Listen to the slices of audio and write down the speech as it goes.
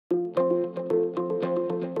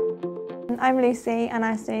I'm Lucy and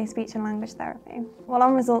I study speech and language therapy. Well,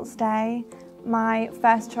 on results day, my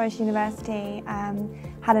first choice university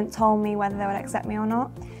hadn't told me whether they would accept me or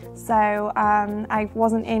not. So I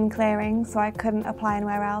wasn't in clearing, so I couldn't apply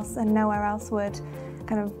anywhere else, and nowhere else would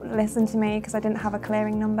kind of listen to me because I didn't have a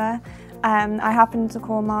clearing number. I happened to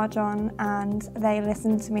call Marjon and they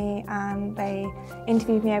listened to me and they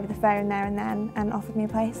interviewed me over the phone there and then and offered me a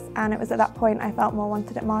place, and it was at that point I felt more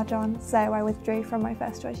wanted at Marjon, so I withdrew from my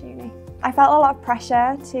first choice uni. I felt a lot of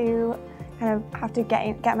pressure to kind of have to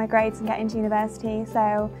get my grades and get into university,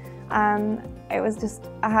 so it was just,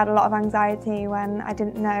 I had a lot of anxiety when I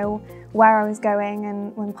didn't know where I was going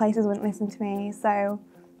and when places wouldn't listen to me, so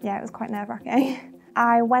yeah, it was quite nerve-wracking.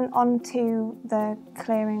 I went onto the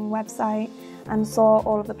clearing website and saw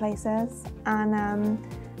all of the places, and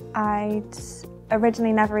I'd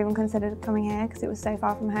originally never even considered coming here because it was so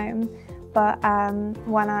far from home, but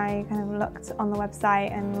when I kind of looked on the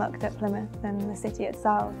website and looked at Plymouth and the city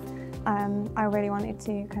itself, I really wanted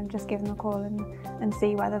to kind of just give them a call and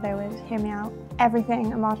see whether they would hear me out.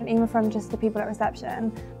 Everything at Marjon, even from just the people at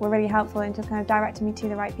reception, were really helpful in just kind of directing me to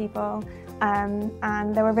the right people,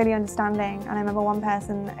 and they were really understanding. And I remember one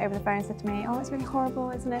person over the phone said to me, "Oh, it's really horrible,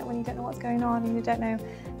 isn't it, when you don't know what's going on and you don't know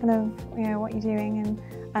kind of, you know, what you're doing,"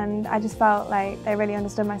 and I just felt like they really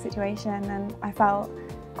understood my situation, and I felt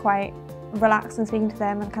quite relaxed when speaking to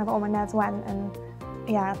them, and kind of all my nerves went, and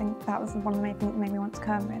yeah, I think that was one of the main things that made me want to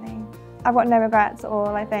come, really. I've got no regrets at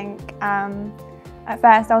all, I think. At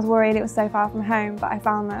first I was worried it was so far from home, but I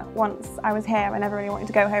found that once I was here I never really wanted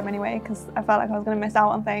to go home anyway because I felt like I was going to miss out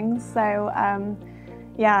on things. So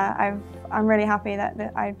yeah, I'm really happy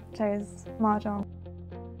that I chose Marjon.